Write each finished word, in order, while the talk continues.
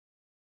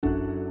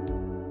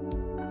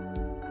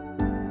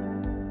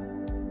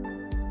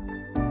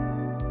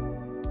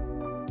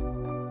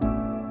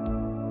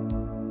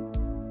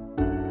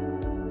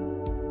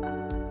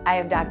I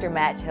have Dr.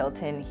 Matt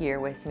Hilton here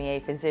with me, a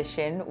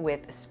physician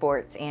with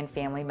sports and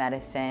family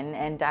medicine.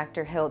 And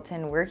Dr.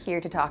 Hilton, we're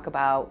here to talk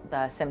about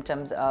the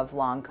symptoms of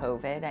long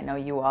COVID. I know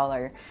you all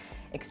are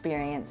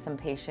experiencing some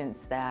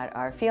patients that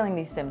are feeling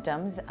these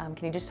symptoms.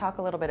 Can you just talk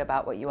a little bit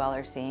about what you all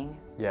are seeing?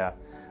 Yeah,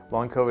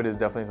 long COVID is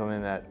definitely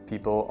something that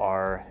people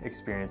are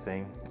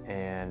experiencing,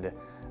 and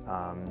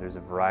there's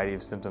a variety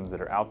of symptoms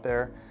that are out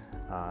there.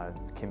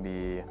 It can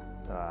be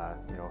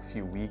a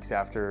few weeks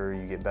after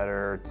you get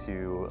better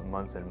to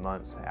months and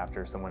months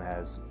after someone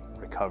has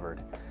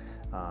recovered.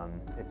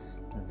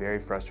 It's very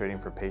frustrating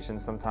for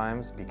patients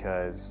sometimes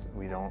because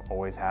we don't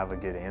always have a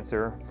good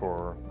answer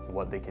for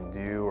what they can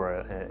do or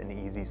an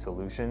easy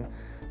solution.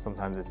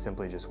 Sometimes it's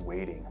simply just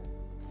waiting.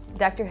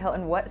 Dr.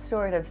 Hilton, what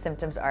sort of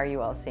symptoms are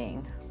you all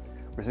seeing?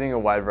 We're seeing a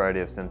wide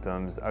variety of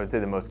symptoms. I would say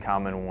the most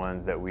common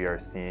ones that we are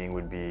seeing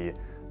would be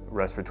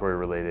respiratory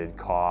related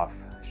cough,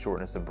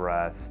 shortness of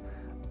breath,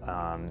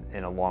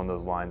 and along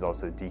those lines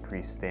also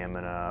decreased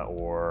stamina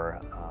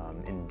or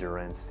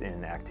endurance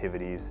in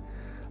activities.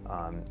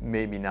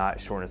 Maybe not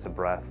shortness of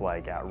breath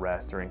like at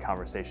rest or in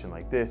conversation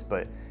like this,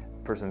 but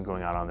the person's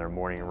going out on their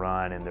morning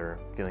run and they're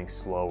feeling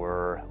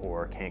slower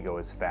or can't go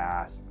as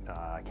fast,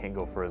 can't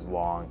go for as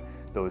long,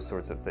 those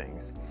sorts of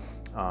things.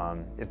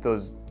 If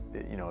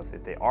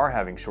they are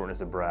having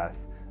shortness of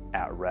breath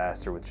at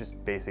rest or with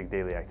just basic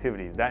daily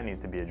activities, that needs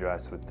to be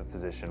addressed with the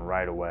physician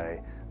right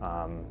away.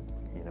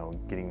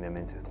 Getting them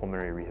into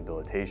pulmonary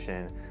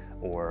rehabilitation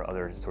or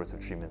other sorts of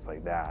treatments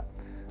like that.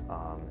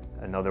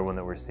 Another one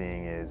that we're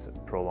seeing is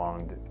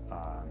prolonged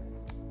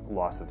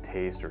loss of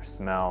taste or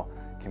smell.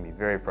 Can be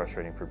very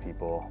frustrating for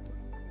people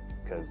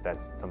because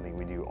that's something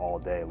we do all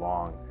day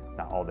long.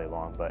 Not all day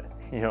long, but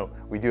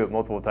we do it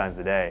multiple times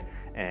a day,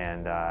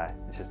 and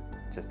it's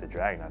just a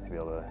drag not to be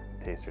able to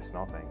taste or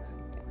smell things.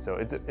 So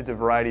it's a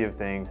variety of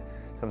things,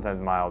 sometimes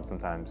mild,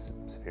 sometimes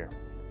severe.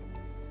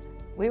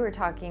 We were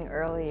talking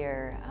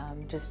earlier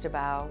just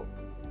about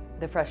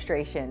the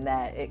frustration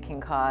that it can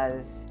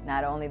cause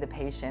not only the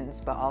patients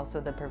but also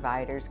the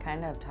providers.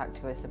 Kind of talk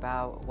to us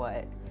about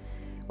what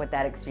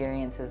that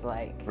experience is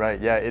like.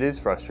 Right, yeah, it is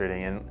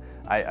frustrating, and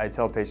I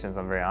tell patients,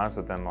 I'm very honest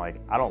with them,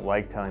 like I don't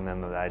like telling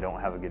them that I don't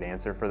have a good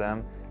answer for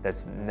them.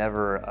 That's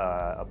never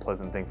a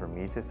pleasant thing for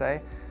me to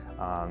say.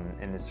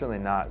 And it's certainly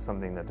not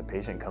something that the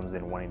patient comes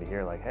in wanting to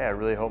hear, like, hey, I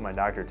really hope my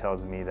doctor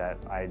tells me that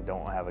I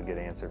don't have a good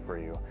answer for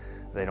you.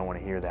 They don't want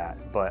to hear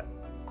that. But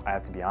I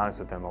have to be honest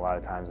with them, a lot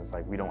of times it's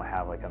like we don't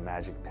have like a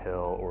magic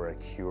pill or a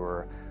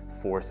cure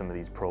for some of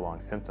these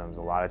prolonged symptoms.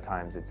 A lot of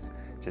times it's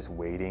just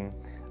waiting.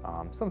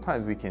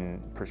 Sometimes we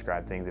can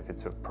prescribe things if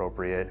it's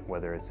appropriate,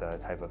 whether it's a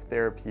type of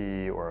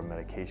therapy or a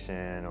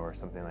medication or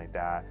something like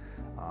that.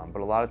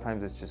 But a lot of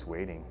times it's just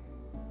waiting.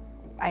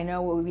 I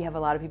know we have a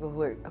lot of people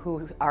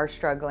who are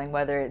struggling,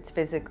 whether it's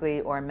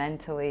physically or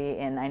mentally,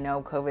 and I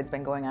know COVID's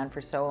been going on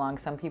for so long.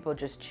 Some people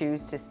just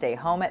choose to stay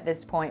home at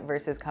this point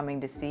versus coming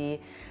to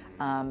see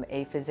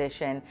a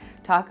physician.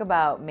 Talk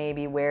about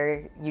maybe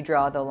where you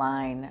draw the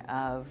line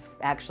of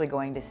actually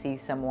going to see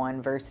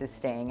someone versus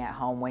staying at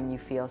home when you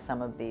feel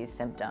some of these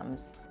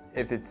symptoms.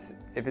 If it's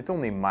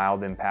only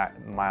mildly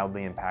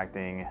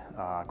impacting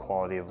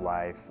quality of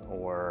life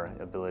or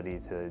ability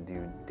to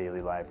do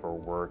daily life or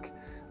work,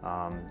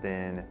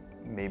 then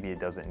maybe it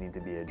doesn't need to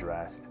be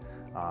addressed.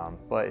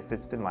 But if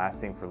it's been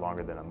lasting for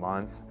longer than a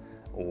month,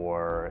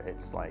 or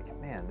it's like,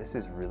 man, this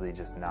is really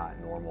just not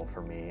normal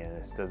for me and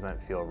this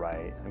doesn't feel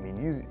right. I mean,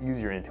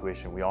 use your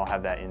intuition. We all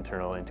have that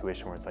internal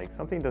intuition where it's like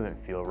something doesn't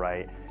feel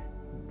right.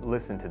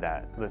 Listen to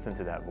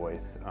that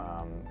voice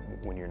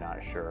when you're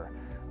not sure.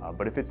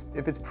 But if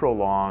it's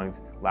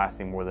prolonged,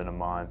 lasting more than a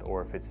month,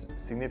 or if it's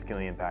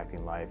significantly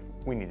impacting life,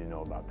 we need to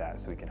know about that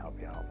so we can help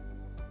you out.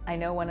 I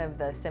know one of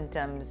the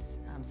symptoms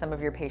some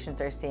of your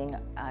patients are seeing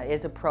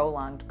is a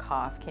prolonged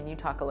cough. Can you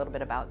talk a little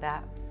bit about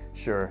that?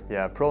 Sure,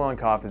 yeah, prolonged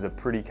cough is a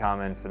pretty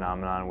common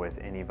phenomenon with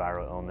any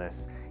viral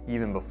illness.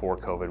 Even before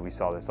COVID, we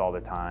saw this all the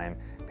time.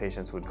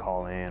 Patients would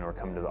call in or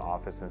come to the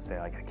office and say,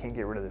 like, I can't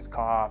get rid of this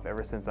cough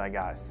ever since I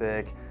got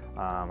sick.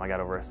 I got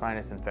over a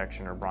sinus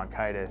infection or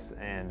bronchitis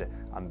and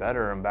I'm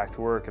better, I'm back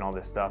to work and all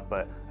this stuff,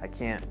 but I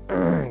can't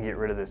get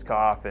rid of this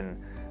cough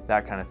and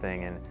that kind of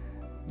thing. And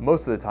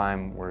most of the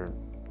time we're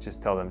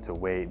just tell them to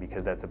wait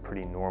because that's a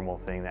pretty normal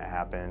thing that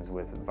happens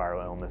with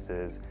viral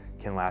illnesses,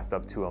 can last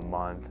up to a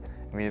month.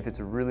 I mean, if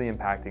it's really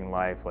impacting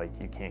life, like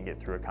you can't get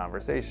through a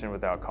conversation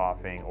without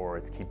coughing, or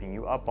it's keeping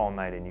you up all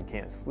night and you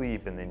can't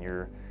sleep and then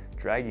you're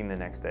dragging the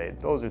next day,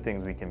 those are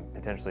things we can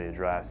potentially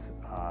address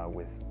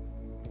with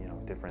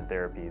different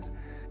therapies.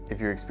 If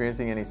you're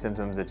experiencing any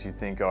symptoms that you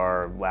think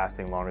are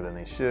lasting longer than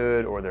they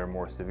should, or they're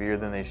more severe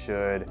than they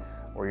should,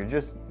 or you're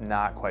just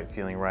not quite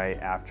feeling right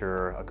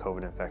after a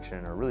COVID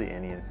infection or really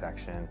any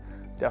infection,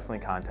 definitely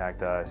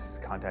contact us,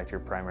 contact your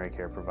primary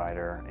care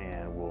provider,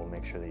 and we'll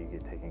make sure that you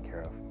get taken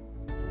care of.